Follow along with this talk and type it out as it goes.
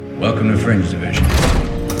Welcome to Fringe Division.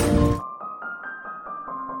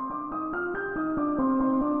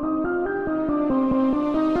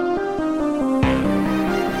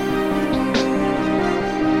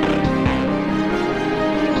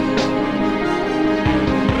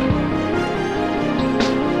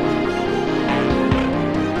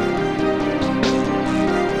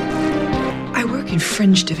 I work in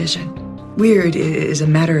Fringe Division. Weird is a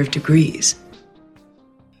matter of degrees.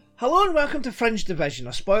 Hello and welcome to Fringe Division,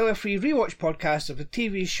 a spoiler-free rewatch podcast of the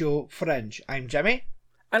TV show Fringe. I'm Jimmy.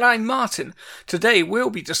 And I'm Martin. Today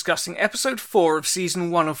we'll be discussing episode 4 of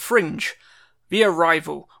season 1 of Fringe, The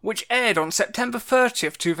Arrival, which aired on September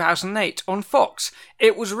 30th, 2008 on Fox.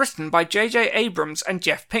 It was written by J.J. Abrams and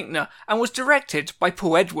Jeff Pinkner and was directed by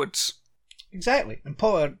Paul Edwards. Exactly, and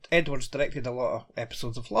Paul Edwards directed a lot of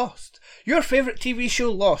episodes of Lost. Your favourite TV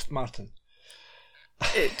show, Lost, Martin?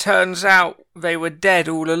 It turns out they were dead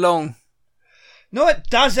all along. No, it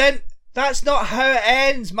doesn't. That's not how it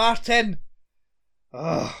ends, Martin.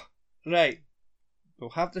 Ugh. Right. We'll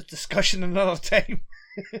have this discussion another time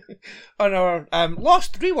on our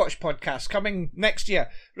Lost rewatch podcast coming next year.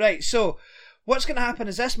 Right, so what's going to happen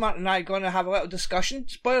is this, Martin and I are going to have a little discussion,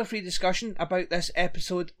 spoiler-free discussion, about this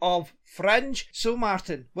episode of Fringe. So,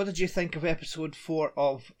 Martin, what did you think of episode 4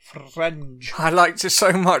 of Fringe? I liked it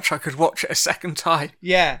so much I could watch it a second time.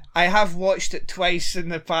 Yeah, I have watched it twice in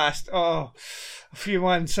the past. Oh, a few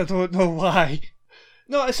months, I don't know why.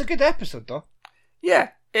 No, it's a good episode, though. Yeah,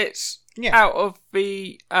 it's out of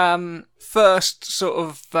the first sort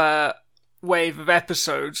of wave of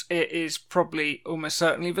episodes, it is probably almost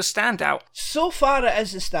certainly the standout. So far it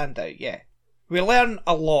is the standout, yeah. We learn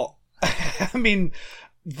a lot. I mean,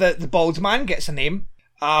 the bald man gets a name,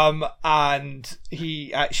 and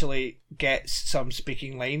he actually gets some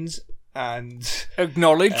speaking lines, and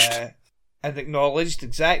acknowledged.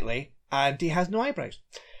 Exactly, and he has no eyebrows.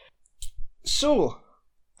 So,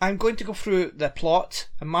 I'm going to go through the plot,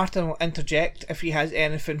 and Martin will interject if he has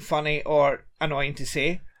anything funny or annoying to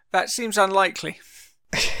say. That seems unlikely.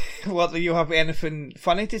 What, do you have anything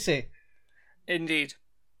funny to say? Indeed.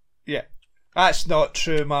 Yeah. That's not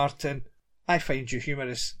true, Martin. I find you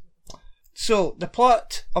humorous. So, the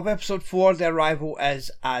plot of episode 4, The Arrival,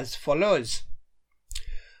 is as follows.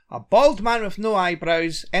 A bald man with no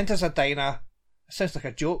eyebrows enters a diner. Sounds like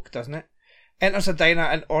a joke, doesn't it? Enters a diner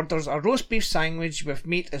and orders a roast beef sandwich with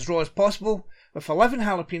meat as raw as possible, with 11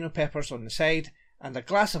 jalapeno peppers on the side, and a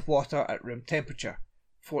glass of water at room temperature.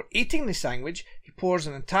 Before eating the sandwich, he pours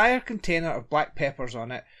an entire container of black peppers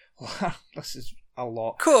on it. This is a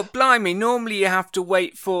lot. Cool, blimey, normally you have to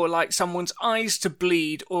wait for like someone's eyes to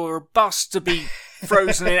bleed or a bus to be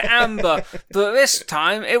frozen in amber, but this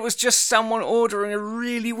time it was just someone ordering a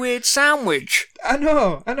really weird sandwich. I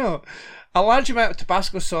know. A large amount of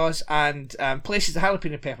Tabasco sauce and places the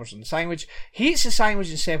jalapeno peppers on the sandwich. He eats the sandwich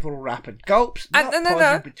in several rapid gulps.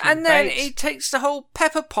 And then he takes the whole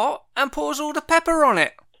pepper pot and pours all the pepper on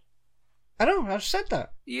it. I know, I've said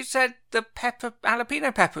that. You said the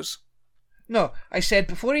jalapeno peppers. No, I said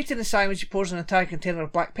before eating the sandwich he pours an entire container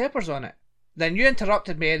of black peppers on it. Then you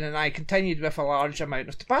interrupted me and I continued with a large amount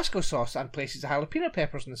of Tabasco sauce and places the jalapeno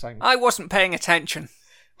peppers on the sandwich. I wasn't paying attention.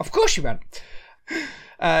 Of course you weren't.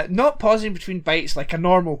 Not pausing between bites like a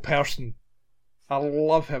normal person. I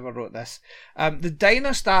love how I wrote this. The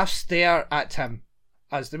diner staff stare at him,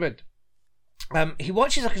 as they would. He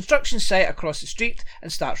watches a construction site across the street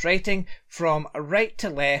and starts writing from right to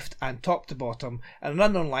left and top to bottom in an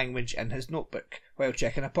unknown language in his notebook while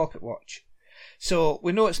checking a pocket watch. So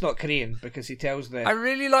we know it's not Korean because he tells the... I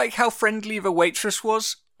really like how friendly the waitress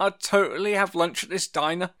was. I'd totally have lunch at this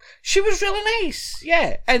diner. She was really nice,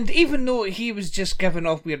 yeah. And even though he was just giving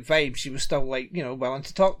off weird vibes, she was still, like, willing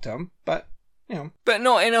to talk to him. But, But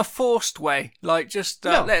not in a forced way. Like, just,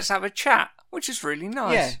 let's have a chat, which is really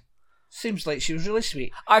nice. Yeah. Seems like she was really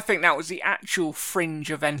sweet. I think that was the actual Fringe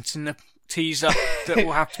event in the teaser that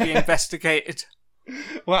will have to be investigated.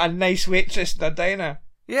 What a nice waitress in a diner.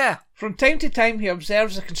 Yeah. From time to time, he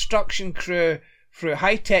observes the construction crew through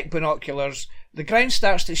high-tech binoculars. The ground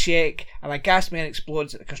starts to shake, and a gas main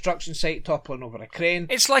explodes at the construction site, toppling over a crane.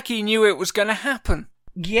 It's like he knew it was going to happen.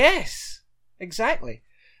 Yes, exactly.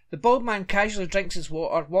 The bald man casually drinks his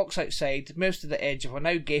water, walks outside, moves to the edge of a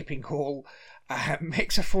now gaping hole,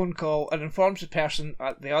 makes a phone call, and informs the person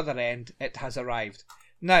at the other end it has arrived.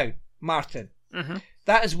 Now, Martin,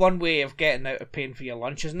 that is one way of getting out of paying for your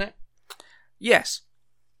lunch, isn't it? Yes.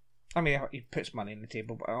 I mean, he puts money on the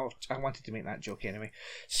table, but I wanted to make that joke anyway.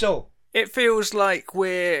 So, it feels like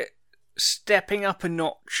we're stepping up a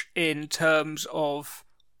notch in terms of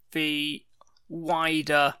the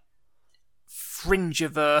wider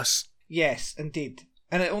Fringiverse. Yes, indeed.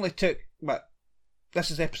 And it only took,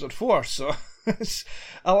 this is episode 4, so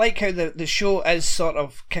I like how the show is sort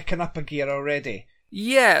of kicking up a gear already.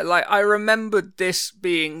 Yeah, like, I remembered this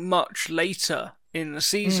being much later in the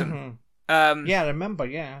season. Yeah, I remember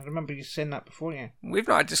you saying that before, yeah. We've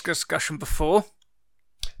not had this discussion before.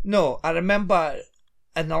 No, I remember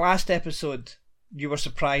in the last episode, you were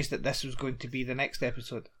surprised that this was going to be the next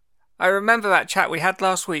episode. I remember that chat we had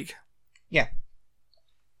last week. Yeah.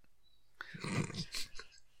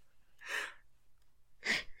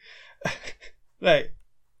 Right.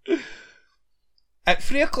 At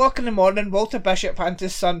 3 o'clock in the morning, Walter Bishop and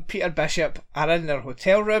his son Peter Bishop are in their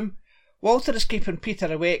hotel room. Walter is keeping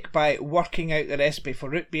Peter awake by working out the recipe for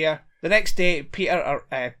root beer. The next day, Peter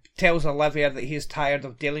tells Olivia that he is tired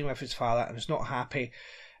of dealing with his father and is not happy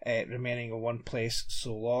remaining in one place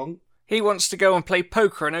so long. He wants to go and play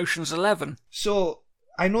poker in Ocean's 11. So,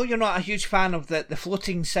 I know you're not a huge fan of the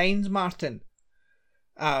floating signs, Martin.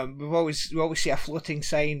 We always see a floating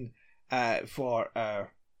sign for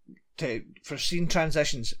scene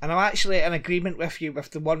transitions, and I'm actually in agreement with you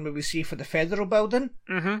with the one where we see for the Federal Building.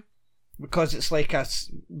 Mm-hmm. Because it's like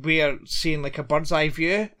we're seeing like a bird's eye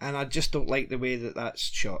view, and I just don't like the way that that's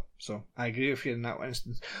shot. So I agree with you in that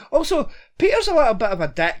instance. Also, Peter's a little bit of a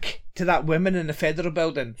dick to that woman in the Federal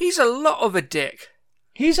Building. He's a lot of a dick.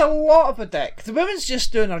 He's a lot of a dick. The woman's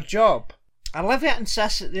just doing her job. Olivia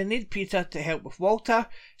insists that they need Peter to help with Walter.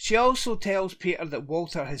 She also tells Peter that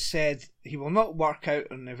Walter has said he will not work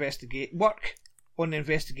on the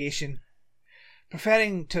investigation,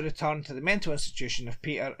 preferring to return to the mental institution if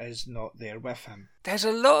Peter is not there with him. There's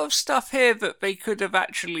a lot of stuff here that they could have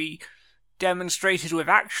actually demonstrated with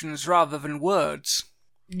actions rather than words.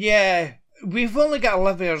 Yeah, we've only got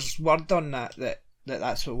Olivia's word on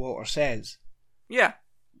that's what Walter says. Yeah.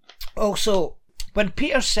 Also, when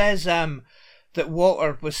Peter says that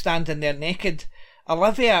Walter was standing there naked,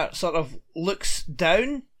 Olivia sort of looks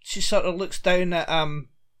down. She sort of looks down at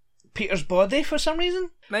Peter's body for some reason.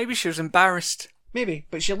 Maybe she was embarrassed. Maybe,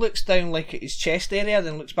 but she looks down like at his chest area,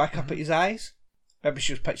 then looks back up at his eyes. Maybe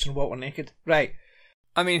she was picturing Walter naked. Right.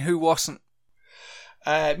 I mean, who wasn't?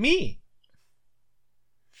 Me.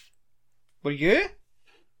 Were you?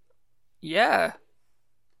 Yeah.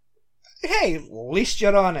 Hey, at least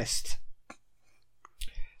you're honest.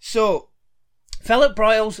 So, Philip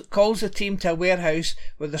Broyles calls the team to a warehouse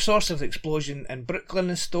where the source of the explosion in Brooklyn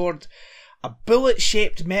is stored. A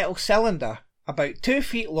bullet-shaped metal cylinder, about 2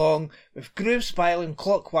 feet long, with grooves spiraling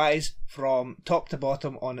clockwise from top to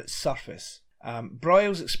bottom on its surface.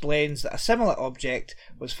 Broyles explains that a similar object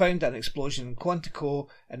was found at an explosion in Quantico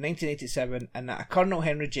in 1987 and that a Colonel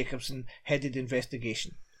Henry Jacobson headed the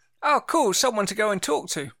investigation. Oh, cool. Someone to go and talk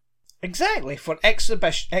to. Exactly, for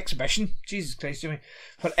exhibition. Jesus Christ, Jimmy.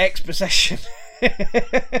 For exposition.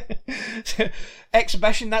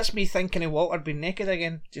 Exhibition, that's me thinking of Walter being naked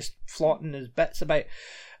again, just flaunting his bits about.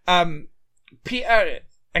 Peter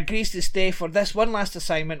agrees to stay for this one last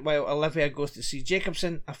assignment while Olivia goes to see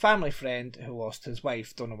Jacobson, a family friend who lost his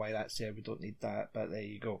wife. Don't know why that's there, we don't need that, but there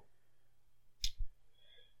you go.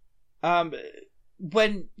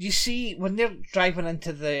 When they're driving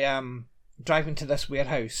to this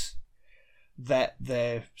warehouse that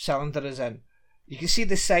the cylinder is in, you can see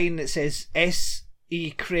the sign that says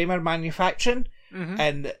S.E. Kramer Manufacturing,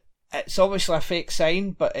 and it's obviously a fake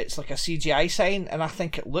sign, but it's like a CGI sign, and I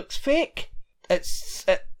think it looks fake. It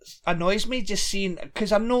annoys me just seeing,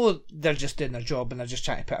 because I know they're just doing their job and they're just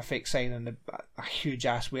trying to put a fake sign in a huge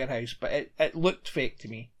ass warehouse, but it looked fake to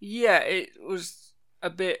me. Yeah, it was a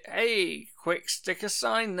bit, hey, quick stick a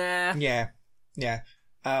sign there. Yeah.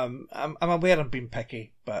 I'm aware I'm being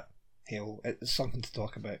picky, but hell, it's something to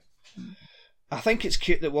talk about. I think it's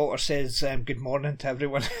cute that Walter says good morning to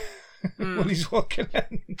everyone when he's walking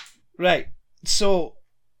in. Right, so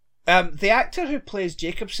the actor who plays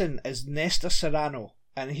Jacobson is Nestor Serrano,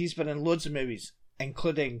 and he's been in loads of movies,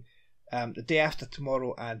 including The Day After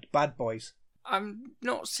Tomorrow and Bad Boys. I've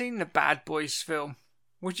not seen the Bad Boys film.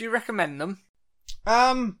 Would you recommend them?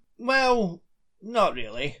 Well, not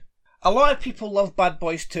really. A lot of people love Bad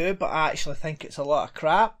Boys 2, but I actually think it's a lot of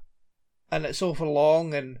crap. And it's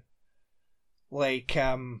overlong and like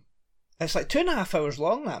it's like 2.5 hours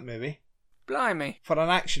long, that movie. Blimey. For an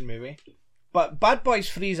action movie. But Bad Boys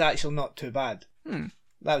 3 is actually not too bad.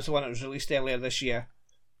 That was the one that was released earlier this year.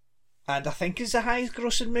 And I think is the highest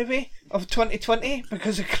grossing movie of 2020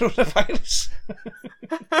 because of coronavirus.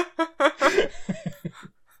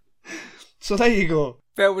 So there you go.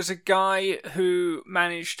 There was a guy who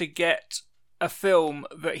managed to get a film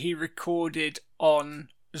that he recorded on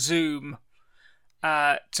Zoom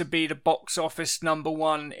to be the box office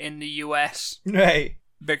 #1 in the US. Right.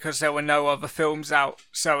 because there were no other films out,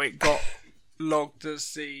 so it got logged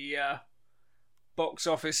as the box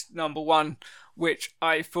office number one, which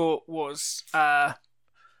I thought was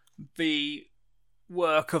the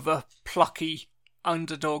work of a plucky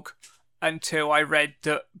underdog, until I read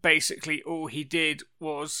that basically all he did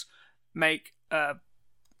was make a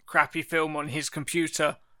crappy film on his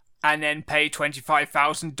computer and then pay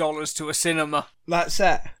 $25,000 to a cinema. That's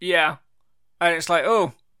it. Yeah. And it's like,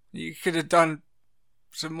 oh, you could have done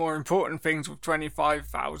some more important things with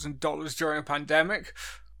 $25,000 during a pandemic.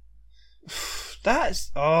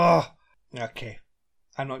 That's... Oh. Okay.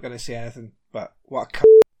 I'm not going to say anything, but what a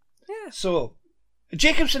Yeah. So,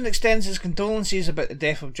 Jacobson extends his condolences about the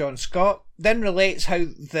death of John Scott, then relates how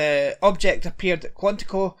the object appeared at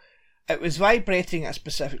Quantico. It was vibrating at a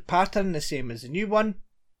specific pattern, the same as the new one.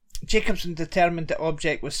 Jacobson determined the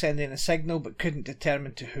object was sending a signal, but couldn't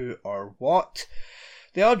determine to who or what.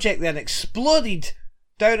 The object then exploded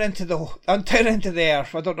down into the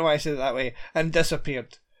earth. I don't know why I said it that way, and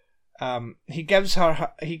disappeared. He gives her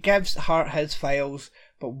his files,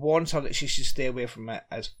 but warns her that she should stay away from it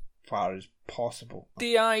as far as possible.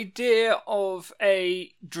 The idea of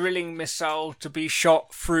a drilling missile to be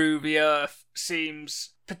shot through the earth seems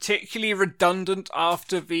particularly redundant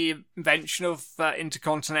after the invention of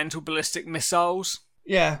intercontinental ballistic missiles.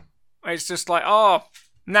 Yeah. It's just like, oh,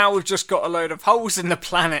 now we've just got a load of holes in the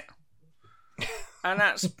planet. And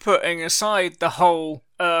that's putting aside the whole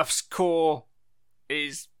Earth's core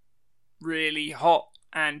is really hot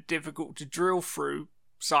and difficult to drill through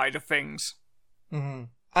side of things. Mm-hmm.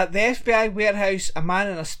 At the FBI warehouse, a man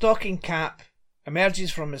in a stocking cap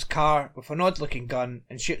emerges from his car with an odd-looking gun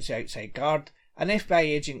and shoots the outside guard. An FBI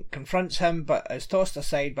agent confronts him, but is tossed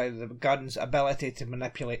aside by the gun's ability to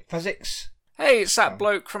manipulate physics. Hey, it's that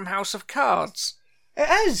bloke from House of Cards. It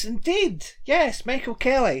is, indeed. Yes, Michael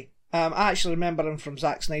Kelly. I actually remember him from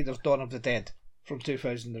Zack Snyder's Dawn of the Dead from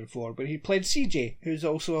 2004, where he played CJ, who's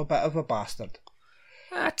also a bit of a bastard.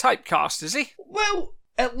 Typecast, is he? Well,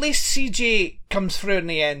 at least CJ comes through in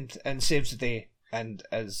the end and saves the day and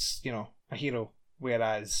is, a hero,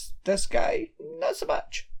 whereas this guy, not so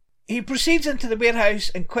much. He proceeds into the warehouse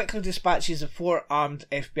and quickly dispatches the 4 armed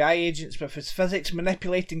FBI agents with his physics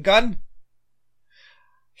manipulating gun.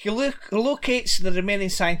 He locates the remaining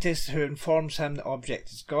scientist, who informs him the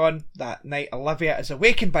object is gone. That night, Olivia is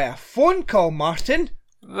awakened by a phone call, Martin.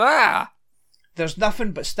 Ah! There's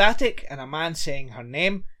nothing but static and a man saying her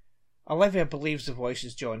name. Olivia believes the voice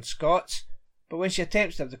is John Scott's, but when she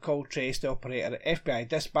attempts to have the call traced, the operator at FBI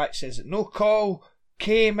dispatch says that no call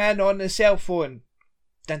came in on the cell phone.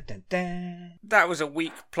 Dun, dun, dun. That was a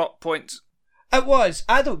weak plot point. It was.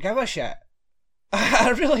 I don't give a shit.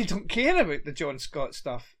 I really don't care about the John Scott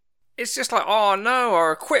stuff. It's just like, oh no,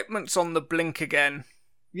 our equipment's on the blink again.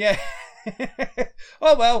 Yeah.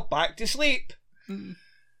 Oh well, back to sleep. Mm.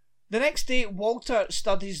 The next day, Walter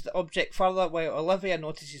studies the object further while Olivia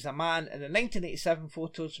notices a man in the 1987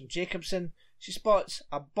 photos from Jacobson. She spots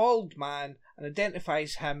a bald man and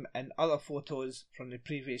identifies him in other photos from the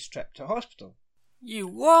previous trip to hospital. You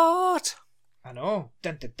what? I know.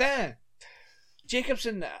 Dun dun dun.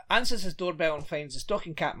 Jacobson answers his doorbell and finds the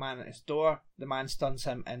stocking cap man at his door. The man stuns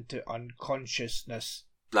him into unconsciousness.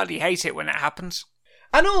 Bloody hate it when it happens.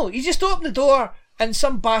 I know, you just open the door and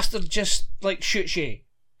some bastard just, shoots you.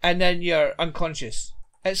 And then you're unconscious.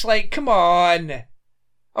 It's like, come on. I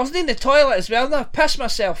was in the toilet as well and I pissed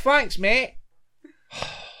myself. Thanks, mate.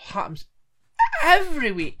 Happens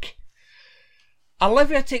every week.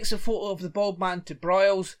 Olivia takes a photo of the bald man to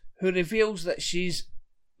Broyles, who reveals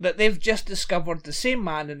that they've just discovered the same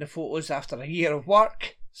man in the photos after a year of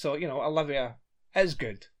work. So, Olivia is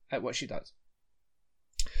good at what she does.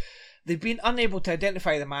 They've been unable to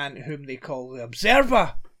identify the man whom they call the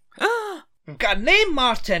Observer. We've got a name,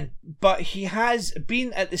 Martin, but he has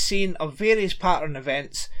been at the scene of various pattern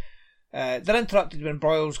events. They're interrupted when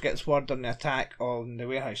Broyles gets word on the attack on the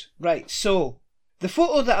warehouse. Right, so the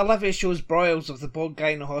photo that Olivia shows Broyles of the bald guy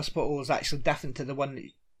in the hospital is actually different to the one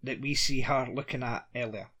that we see her looking at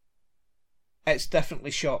earlier. It's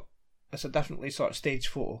differently shot. It's a differently sort of staged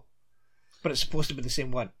photo, but it's supposed to be the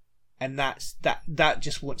same one, and that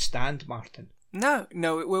just won't stand, Martin. No,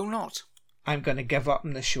 it will not. I'm going to give up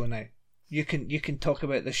on this show now. You can talk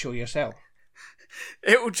about the show yourself.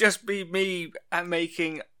 It will just be me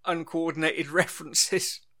making uncoordinated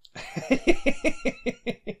references.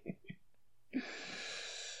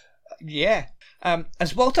 Yeah.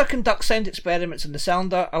 As Walter conducts sound experiments in the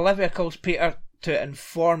cylinder, Olivia calls Peter to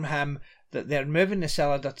inform him that they're moving the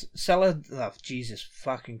cylinder. Oh, Jesus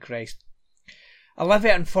fucking Christ.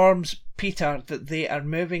 Olivia informs Peter that they are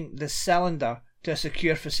moving the cylinder to a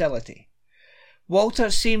secure facility. Walter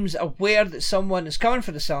seems aware that someone is coming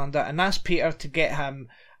for the cylinder and asks Peter to get him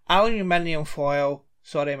aluminium foil,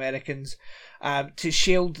 sorry Americans, to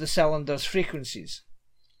shield the cylinder's frequencies.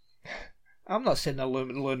 I'm not saying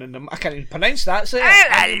aluminum. I can't even pronounce that. So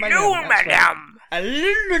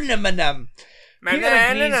Aluminum.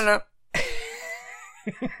 Aluminum.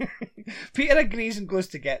 Peter agrees and goes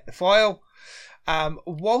to get the foil.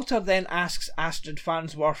 Walter then asks Astrid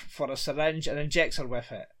Farnsworth for a syringe and injects her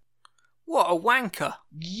with it. What a wanker.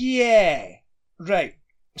 Yeah. Right.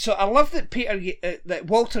 So I love that that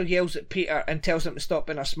Walter yells at Peter and tells him to stop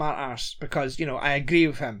being a smart arse because, I agree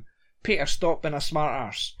with him. Peter, stop being a smart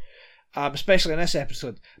arse. Especially in this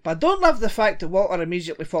episode. But I don't love the fact that Walter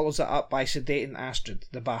immediately follows it up by sedating Astrid,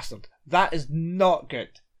 the bastard. That is not good.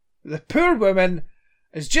 The poor woman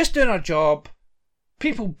is just doing her job.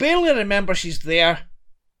 People barely remember she's there.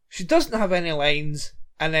 She doesn't have any lines.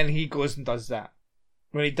 And then he goes and does that.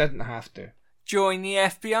 When he didn't have to. Join the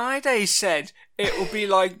FBI, they said. It will be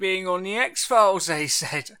like being on the X-Files, they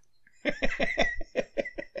said.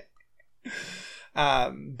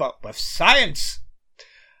 But with science.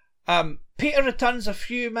 Peter returns a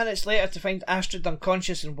few minutes later to find Astrid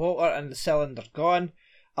unconscious and Walter and the cylinder gone.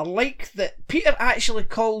 I like that Peter actually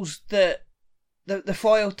calls the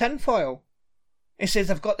foil tinfoil. He says,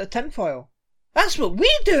 I've got the tinfoil. That's what we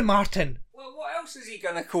do, Martin. Well, what else is he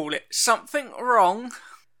going to call it? Something wrong?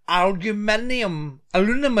 Aluminum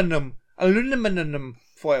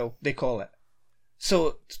foil, they call it.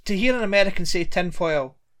 So, to hear an American say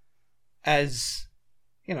tinfoil is,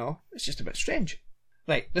 it's just a bit strange.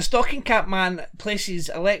 Right, the stocking cap man places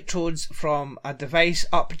electrodes from a device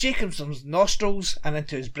up Jacobson's nostrils and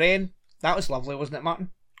into his brain. That was lovely, wasn't it, Martin?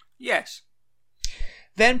 Yes.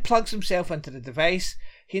 Then plugs himself into the device.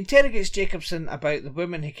 He interrogates Jacobson about the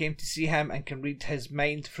woman who came to see him and can read his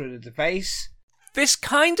mind through the device. This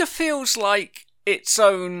kind of feels like its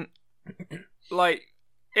own,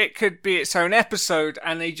 it could be its own episode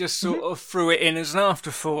and they just sort of threw it in as an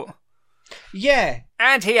afterthought. Yeah.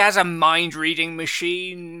 And he has a mind-reading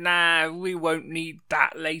machine. Nah, we won't need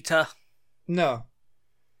that later. No.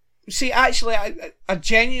 See, actually, I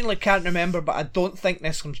genuinely can't remember, but I don't think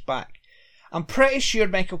this comes back. I'm pretty sure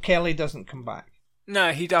Michael Kelly doesn't come back.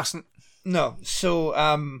 No, he doesn't. No, so,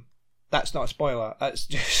 that's not a spoiler. That's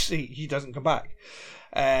just, he doesn't come back.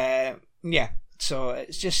 Yeah, so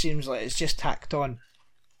it just seems like it's just tacked on.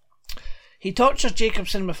 He tortures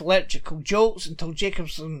Jacobson with electrical jolts until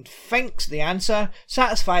Jacobson thinks the answer.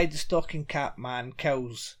 Satisfied, the stocking cap man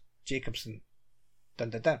kills Jacobson. Dun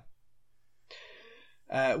dun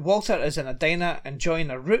dun. Walter is in a diner enjoying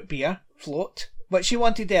a root beer float, which he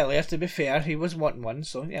wanted earlier, to be fair. He was wanting one,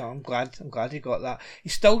 so I'm glad he got that. He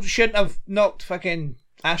still shouldn't have knocked fucking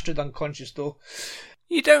Astrid unconscious though.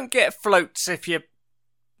 You don't get floats if you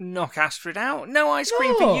knock Astrid out. No ice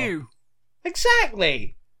cream for you.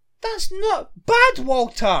 Exactly. That's not bad,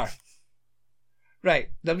 Walter. Right,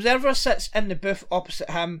 the observer sits in the booth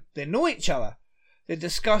opposite him. They know each other. They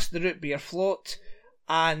discuss the root beer float,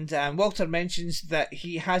 and Walter mentions that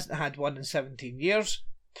he hasn't had one in 17 years.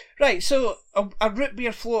 Right, so a root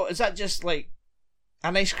beer float, is that just like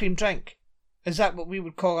an ice cream drink? Is that what we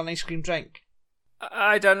would call an ice cream drink?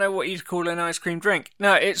 I don't know what you'd call an ice cream drink.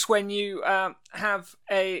 No, it's when you have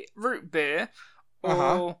a root beer,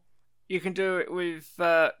 or you can do it with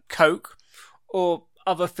Coke, or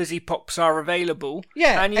other fizzy pops are available.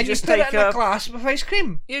 Yeah, and you just put take it in a glass with ice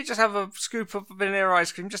cream. You just have a scoop of vanilla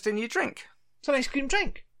ice cream just in your drink. It's an ice cream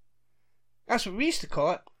drink. That's what we used to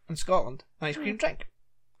call it in Scotland. An ice cream drink.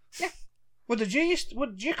 Yeah. What did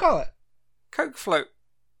you call it? Coke float.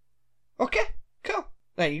 Okay, cool.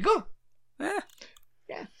 There you go.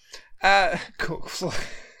 Yeah. Coke float.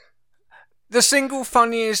 The single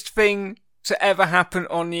funniest thing to ever happen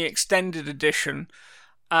on the extended edition,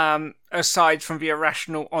 aside from the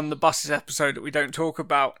irrational on the buses episode that we don't talk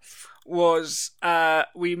about, was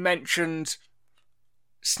we mentioned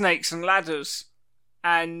snakes and ladders,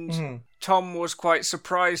 and Tom was quite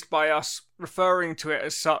surprised by us referring to it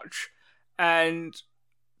as such, and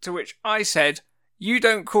to which I said, "You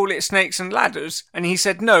don't call it snakes and ladders," and he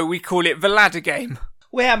said, "No, we call it the ladder game."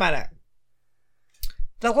 Wait a minute.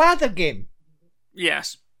 The ladder game?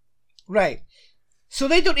 Yes. Right. So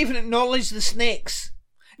they don't even acknowledge the snakes.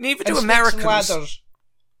 Neither do Americans. And ladders.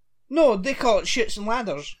 No, they call it shoots and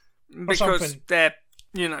ladders. Because they're,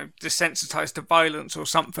 desensitized to violence or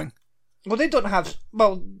something. Well, they don't have...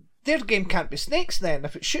 Well, their game can't be snakes then,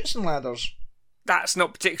 if it's shoots and ladders. That's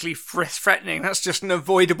not particularly threatening. That's just an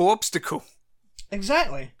avoidable obstacle.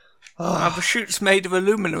 Exactly. The shoot's made of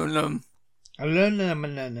aluminum.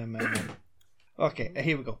 Aluminum. Okay,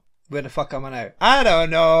 here we go. Where the fuck am I now? I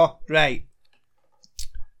don't know. Right.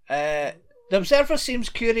 The Observer seems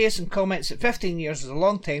curious and comments that 15 years is a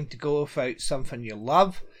long time to go without something you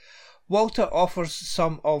love. Walter offers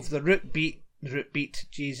some of the root beer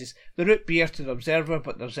to the Observer,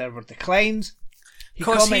 but the Observer declines.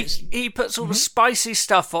 Because he puts all the spicy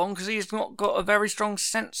stuff on because he's not got a very strong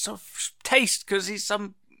sense of taste because he's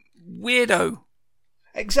some weirdo.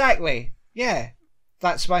 Exactly. Yeah.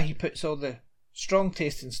 That's why he puts all the strong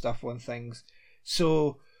tasting stuff on things.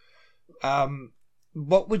 So,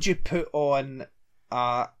 what would you put on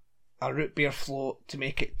a root beer float to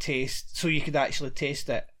make it taste so you could actually taste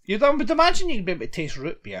it? I would imagine you'd be able to taste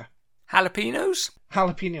root beer. Jalapenos?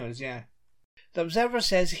 Jalapenos, yeah. The Observer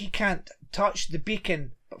says he can't touch the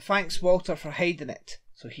beacon, but thanks Walter for hiding it.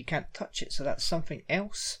 So he can't touch it, so that's something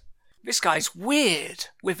else. This guy's weird,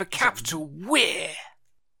 with a capital Weir.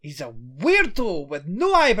 He's a weirdo with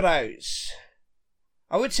no eyebrows.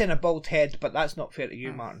 I would say a bald head, but that's not fair to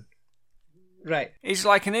you, Martin. Right. He's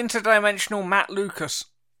like an interdimensional Matt Lucas.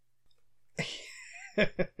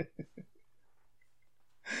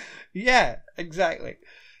 Yeah, exactly.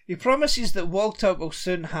 He promises that Walter will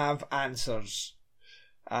soon have answers.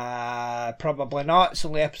 Probably not. It's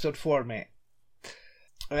only episode 4, mate.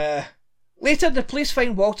 Later, the police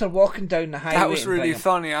find Walter walking down the highway. That was really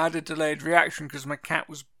funny. I had a delayed reaction because my cat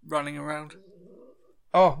was running around.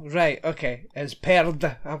 Oh, right, okay. It's paired,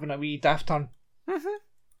 having a wee daft turn. Mm-hmm.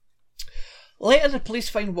 Later, the police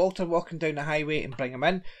find Walter walking down the highway and bring him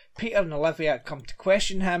in. Peter and Olivia come to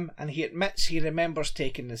question him, and he admits he remembers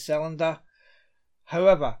taking the cylinder.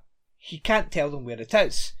 However, he can't tell them where it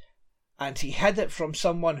is, and he hid it from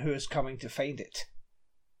someone who is coming to find it.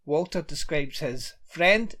 Walter describes his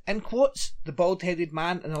friend, in quotes, the bald-headed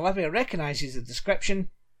man, and Olivia recognises the description.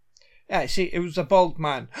 Yeah, see, it was a bald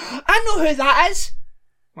man. I know who that is!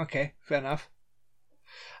 Okay, fair enough.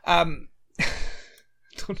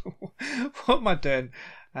 Don't know. What am I doing?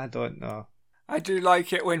 I don't know. I do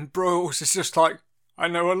like it when Broyles is just like, I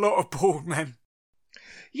know a lot of bald men.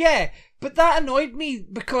 Yeah, but that annoyed me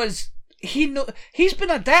because he's been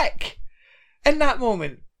a dick in that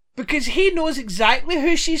moment. Because he knows exactly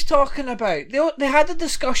who she's talking about. They had a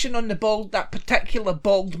discussion on that particular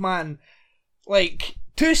bald man, like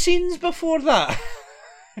 2 scenes before that.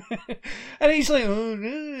 And he's like,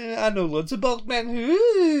 oh, I know loads of bald men.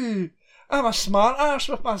 Ooh, I'm a smart arse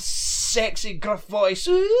with my sexy gruff voice.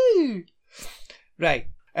 Ooh. Right.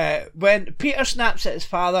 When Peter snaps at his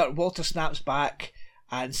father, Walter snaps back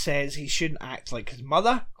and says he shouldn't act like his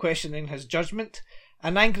mother, questioning his judgment.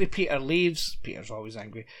 An angry Peter leaves. Peter's always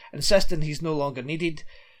angry, insisting he's no longer needed.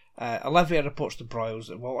 Olivia reports to Broyles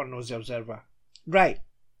that Walter knows the Observer. Right.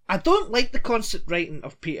 I don't like the constant writing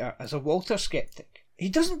of Peter as a Walter skeptic. He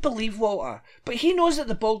doesn't believe Walter, but he knows that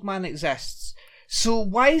the bald man exists. So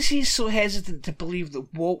why is he so hesitant to believe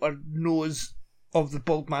that Walter knows of the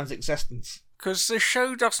bald man's existence? Because the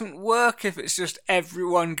show doesn't work if it's just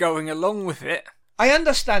everyone going along with it. I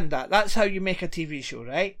understand that. That's how you make a TV show,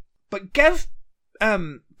 right? But give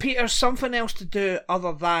Peter something else to do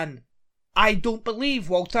other than, I don't believe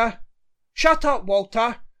Walter. Shut up,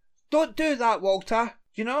 Walter. Don't do that, Walter.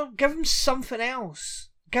 You know, give him something else.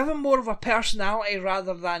 Give him more of a personality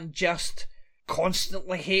rather than just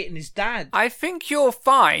constantly hating his dad. I think you'll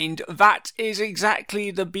find that is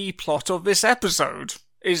exactly the B-plot of this episode,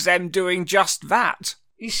 is them doing just that.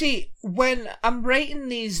 You see, when I'm writing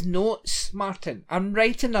these notes, Martin, I'm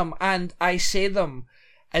writing them and I say them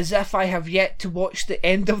as if I have yet to watch the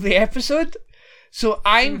end of the episode. So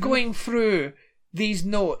I'm going through these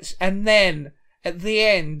notes and then at the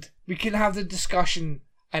end we can have the discussion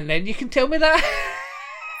and then you can tell me that.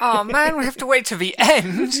 Oh man, we have to wait to the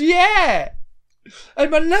end. Yeah!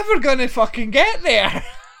 And we're never gonna fucking get there.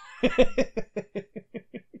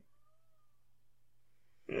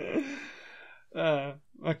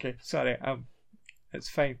 Okay, sorry. It's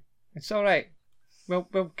fine. It's alright.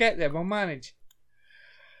 We'll get there. We'll manage.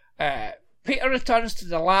 Peter returns to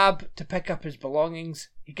the lab to pick up his belongings.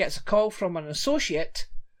 He gets a call from an associate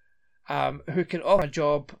who can offer a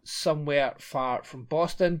job somewhere far from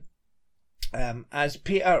Boston. As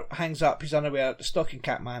Peter hangs up, he's unaware the stocking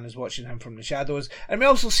cap man is watching him from the shadows. And we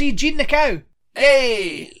also see Jean the cow.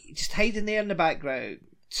 Hey! Just hiding there in the background.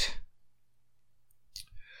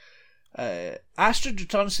 Astrid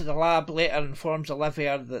returns to the lab later and informs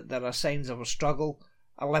Olivia that there are signs of a struggle.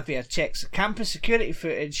 Olivia checks the campus security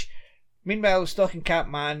footage. Meanwhile, the stocking cap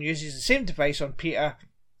man uses the same device on Peter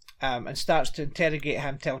and starts to interrogate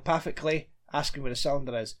him telepathically, asking where the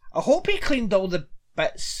cylinder is. I hope he cleaned all the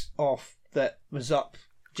bits off that was up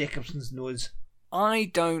Jacobson's nose.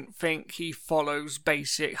 I don't think he follows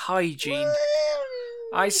basic hygiene.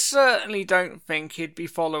 I certainly don't think he'd be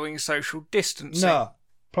following social distancing. No.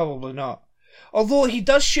 Probably not. Although he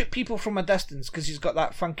does shoot people from a distance because he's got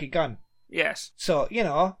that funky gun. Yes. So,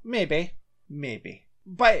 maybe.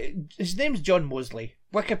 But his name's John Mosley.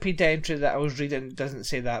 Wikipedia entry that I was reading doesn't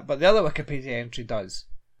say that, but the other Wikipedia entry does.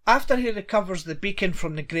 After he recovers the beacon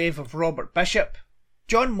from the grave of Robert Bishop,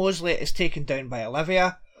 John Mosley is taken down by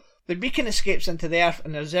Olivia. The beacon escapes into the earth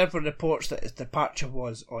and the observer reports that its departure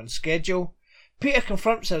was on schedule. Peter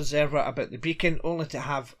confronts the observer about the beacon only to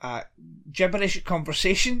have a gibberish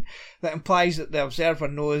conversation that implies that the observer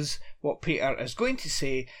knows what Peter is going to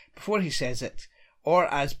say before he says it,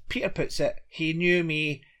 or as Peter puts it, he knew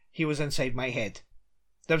me, he was inside my head.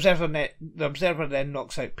 The observer then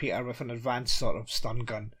knocks out Peter with an advanced sort of stun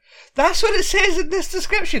gun. That's what it says in this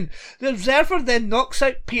description. The observer then knocks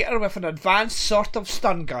out Peter with an advanced sort of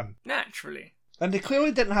stun gun. Naturally. And they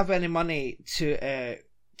clearly didn't have any money to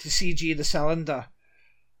CG the cylinder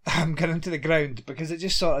going into the ground, because it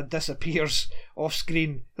just sort of disappears off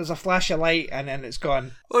screen. There's a flash of light and then it's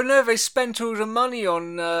gone. Oh no, they spent all the money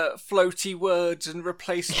on floaty words and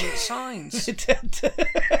replacement signs. They did.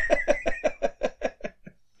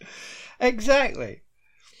 Exactly.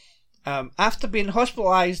 After being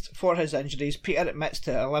hospitalised for his injuries, Peter admits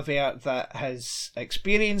to Olivia that his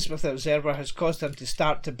experience with the observer has caused him to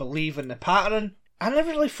start to believe in the pattern. I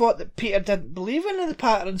never really thought that Peter didn't believe in the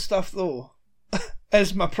pattern stuff, though,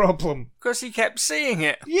 is my problem. Because he kept seeing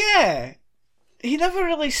it. Yeah. He never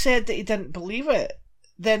really said that he didn't believe it.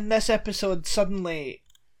 Then this episode, suddenly,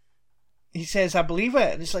 he says, I believe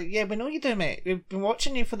it. And it's like, yeah, we know you do, mate. We've been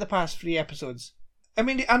watching you for the past 3 episodes. I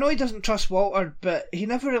mean, I know he doesn't trust Walter, but he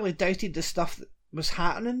never really doubted the stuff that was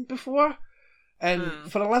happening before. And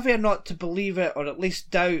for Olivia not to believe it, or at least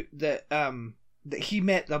doubt that that he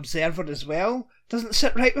met the observer as well, doesn't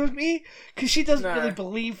sit right with me, because she doesn't really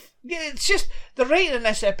believe. Yeah, it's just the writing in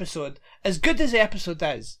this episode, as good as the episode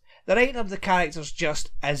is, the writing of the characters just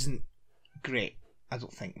isn't great. I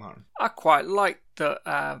don't think, Martin. I quite liked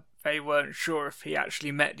that they weren't sure if he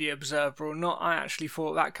actually met the observer or not. I actually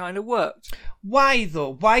thought that kind of worked. Why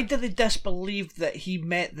though? Why do they disbelieve that he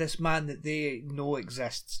met this man that they know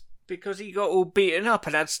exists? Because he got all beaten up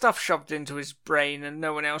and had stuff shoved into his brain and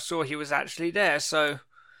no one else saw he was actually there. So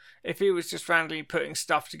if he was just randomly putting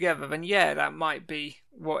stuff together, then yeah, that might be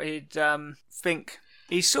what he'd think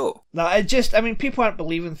he saw. No, people aren't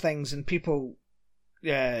believing things, and people,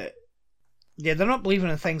 they're not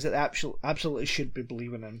believing in things that they absolutely should be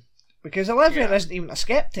believing in. Because Olivia isn't even a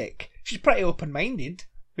skeptic. She's pretty open-minded,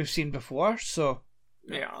 we've seen before, so...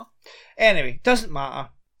 Yeah. Anyway, doesn't matter.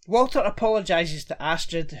 Walter apologises to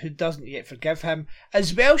Astrid, who doesn't yet forgive him,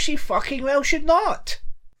 as well she fucking well should not.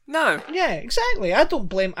 No. Yeah, exactly. I don't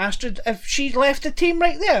blame Astrid if she left the team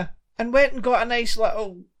right there and went and got a nice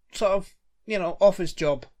little sort of, office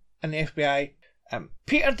job in the FBI.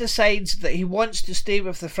 Peter decides that he wants to stay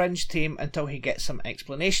with the Fringe team until he gets some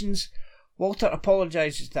explanations. Walter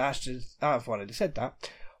apologises to Astrid. I've already said that.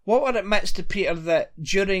 Walter admits to Peter that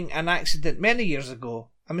during an accident many years ago,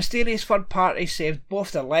 a mysterious third party saved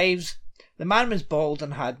both their lives. The man was bald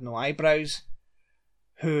and had no eyebrows,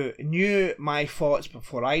 who knew my thoughts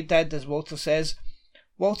before I did, as Walter says.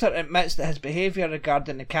 Walter admits that his behaviour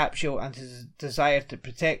regarding the capsule and his desire to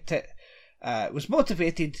protect it was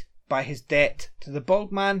motivated by his debt to the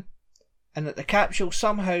bald man, and that the capsule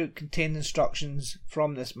somehow contained instructions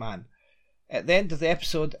from this man. At the end of the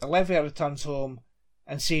episode, Olivia returns home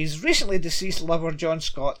and sees recently deceased lover John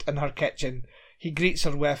Scott in her kitchen. He greets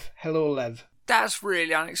her with, "Hello, Liv." That's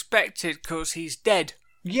really unexpected, because he's dead.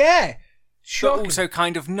 Yeah! Shocking. But also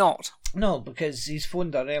kind of not. No, because he's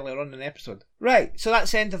phoned her earlier on in the episode. Right, so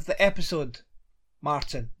that's the end of the episode,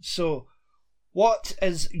 Martin. So, what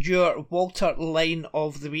is your Walter line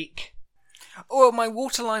of the week? Oh, my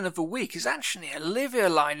Walter line of the week is actually Olivia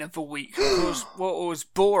line of the week, because Walter was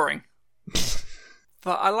boring.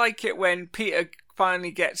 But I like it when Peter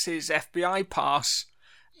finally gets his FBI pass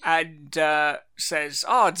and says,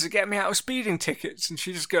 does it get me out of speeding tickets? And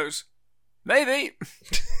she just goes, maybe.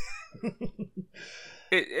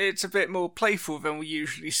 It's a bit more playful than we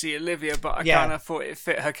usually see Olivia, but I kind of thought it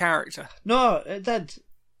fit her character. No, it did.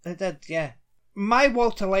 It did, yeah. My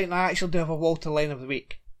Walter line, I actually do have a Walter line of the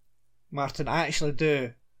week, Martin. I actually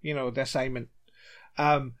do, the assignment.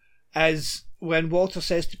 Is when Walter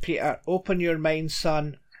says to Peter, "Open your mind,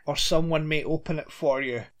 son, or someone may open it for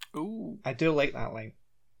you." Ooh. I do like that line.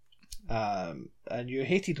 And you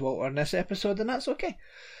hated Walter in this episode, and that's okay.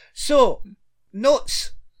 So,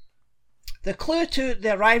 notes. The clue to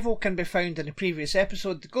the arrival can be found in the previous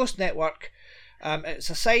episode, The Ghost Network. It's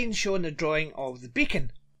a sign showing the drawing of the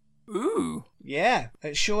beacon. Ooh. Yeah,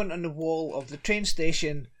 it's shown on the wall of the train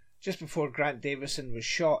station just before Grant Davison was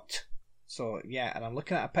shot. So, yeah, and I'm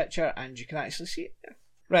looking at a picture and you can actually see it.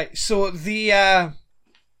 Right, so the,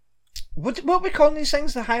 what are we calling these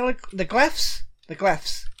things? The glyphs? The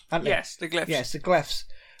glyphs, aren't they? Yes, the glyphs. Yes, the glyphs.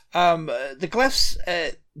 The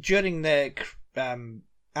glyphs, during the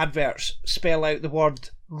adverts, spell out the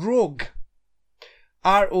word rogue.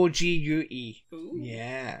 Rogue. Ooh.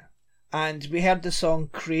 Yeah. And we heard the song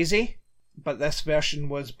Crazy, but this version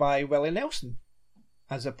was by Willie Nelson,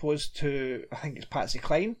 as opposed to, I think it's Patsy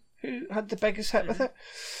Cline who had the biggest hit with it.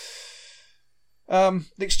 The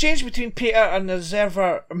exchange between Peter and the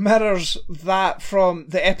Observer mirrors that from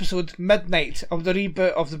the episode Midnight of the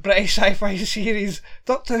reboot of the British sci-fi series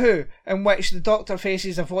Doctor Who, in which the Doctor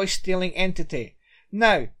faces a voice-stealing entity.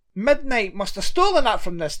 Now, Midnight must have stolen that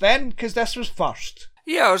from this then, because this was first.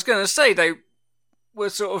 Yeah, I was going to say they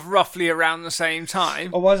were sort of roughly around the same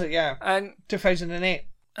time. Or was it, yeah? And 2008.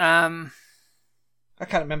 I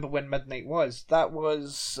can't remember when Midnight was. That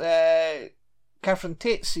was Catherine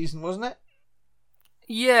Tate's season, wasn't it?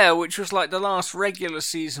 Yeah, which was like the last regular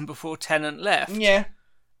season before Tennant left. Yeah.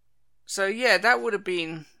 So yeah, that would have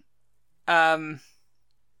been 2009,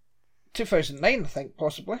 I think,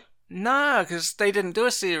 possibly. No, because they didn't do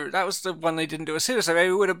a series. That was the one they didn't do a series. So they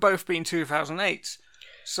would have both been 2008.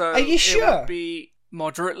 So are you sure? It would be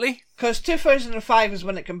moderately. Because 2005 is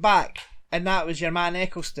when it came back, and that was your man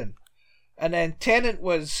Eccleston. And then Tennant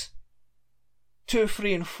was 2,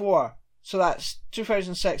 3 and 4. So that's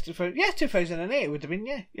 2006, 2000. Yeah, 2008 it would have been,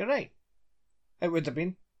 yeah, you're right. It would have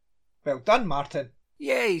been. Well done, Martin.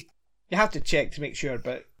 Yay. You have to check to make sure,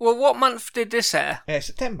 but... Well, what month did this air?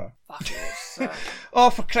 September. Fuck it. Oh,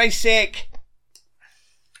 for Christ's sake.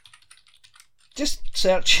 Just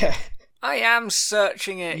search it. I am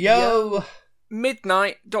searching it. Yo.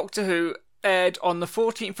 Midnight Doctor Who aired on the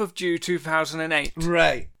 14th of June 2008.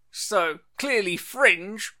 Right. So, clearly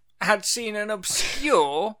Fringe had seen an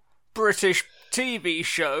obscure British TV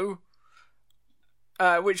show,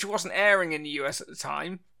 which wasn't airing in the US at the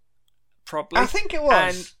time, probably. I think it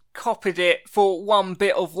was. And copied it for one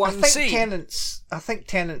bit of one scene. I think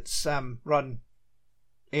Tennant's run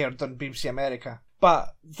aired on BBC America.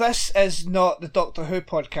 But this is not the Doctor Who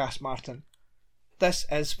podcast, Martin. This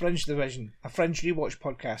is Fringe Division, a Fringe rewatch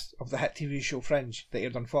podcast of the hit TV show Fringe that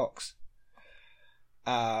aired on Fox.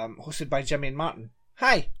 Hosted by Jimmy and Martin.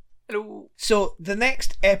 Hi. Hello. So the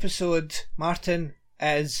next episode, Martin,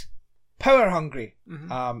 is Power Hungry.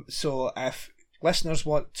 Mm-hmm. So if listeners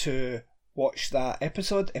want to watch that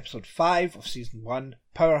episode 5 of season 1,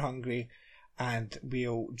 Power Hungry, and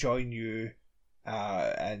we'll join you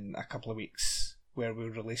in a couple of weeks where we'll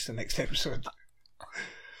release the next episode.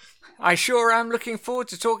 I sure am looking forward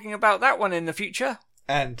to talking about that one in the future.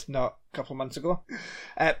 And not a couple of months ago.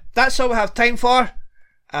 That's all we have time for.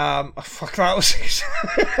 Fuck, that was...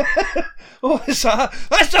 What was that?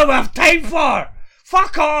 That's all we have time for!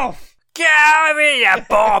 Fuck off! Get out of here, you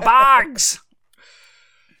ball bags!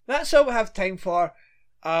 That's all we have time for.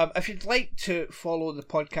 If you'd like to follow the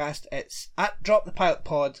podcast, it's at Drop the Pilot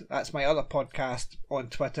Pod. That's my other podcast on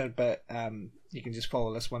Twitter, but you can just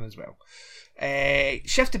follow this one as well.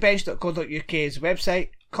 Shiftybench.co.uk is the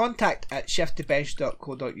website. Contact at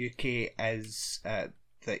shiftybench.co.uk is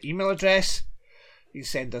the email address. You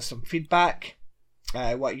send us some feedback.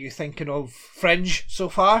 What are you thinking of Fringe so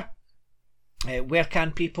far? Where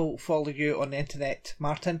can people follow you on the internet,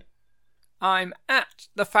 Martin? I'm at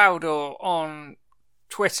the Fowler on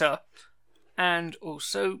Twitter and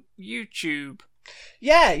also YouTube.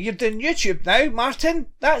 Yeah, you're doing YouTube now, Martin.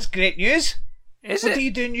 That's great news. What do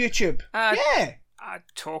you do on YouTube? Yeah. I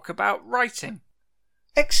talk about writing.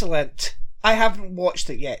 Excellent. I haven't watched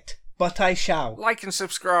it yet, but I shall. Like and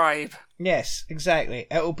subscribe. Yes, exactly.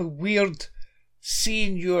 It'll be weird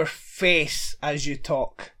seeing your face as you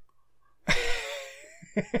talk.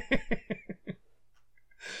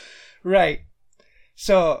 Right.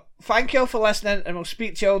 So, thank you all for listening, and we'll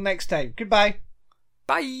speak to you all next time. Goodbye.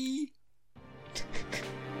 Bye.